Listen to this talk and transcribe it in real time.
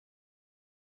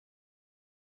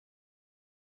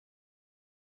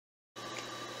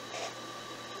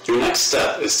Your next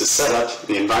step is to set up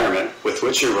the environment with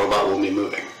which your robot will be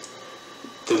moving.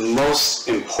 The most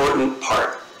important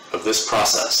part of this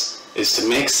process is to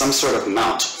make some sort of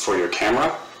mount for your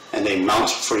camera and a mount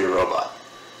for your robot.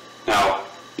 Now,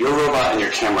 your robot and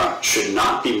your camera should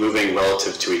not be moving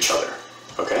relative to each other,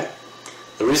 okay?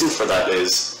 The reason for that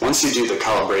is, once you do the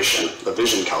calibration, the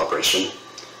vision calibration,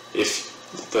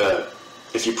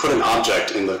 if you put an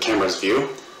object in the camera's view,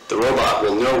 the robot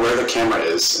will know where the camera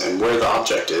is and where the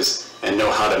object is and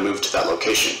know how to move to that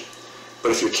location.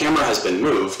 But if your camera has been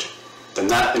moved, then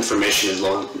that information is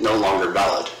no longer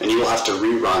valid, and you will have to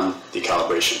rerun the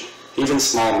calibration. Even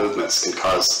small movements can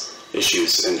cause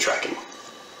issues in tracking.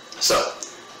 So,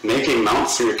 make a mount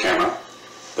for your camera.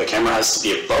 The camera has to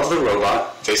be above the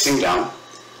robot, facing down.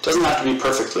 It doesn't have to be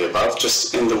perfectly above,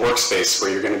 just in the workspace where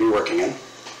you're going to be working in.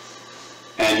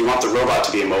 And you want the robot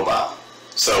to be immobile.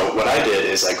 So what I did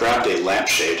is I grabbed a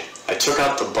lampshade, I took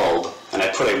out the bulb, and I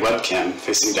put a webcam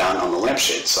facing down on the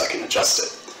lampshade so I can adjust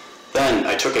it. Then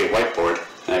I took a whiteboard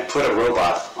and I put a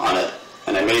robot on it,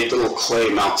 and I made little clay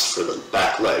mounts for the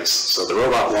back legs so the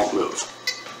robot won't move.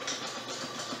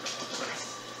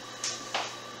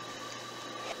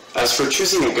 As for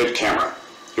choosing a good camera,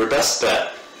 your best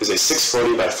bet is a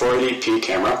 640 by 480p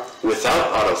camera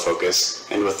without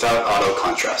autofocus and without auto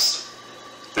contrast.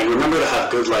 And remember to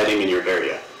have good lighting in your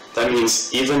area. That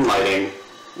means even lighting,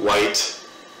 white,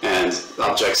 and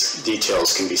objects'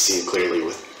 details can be seen clearly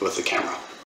with the camera.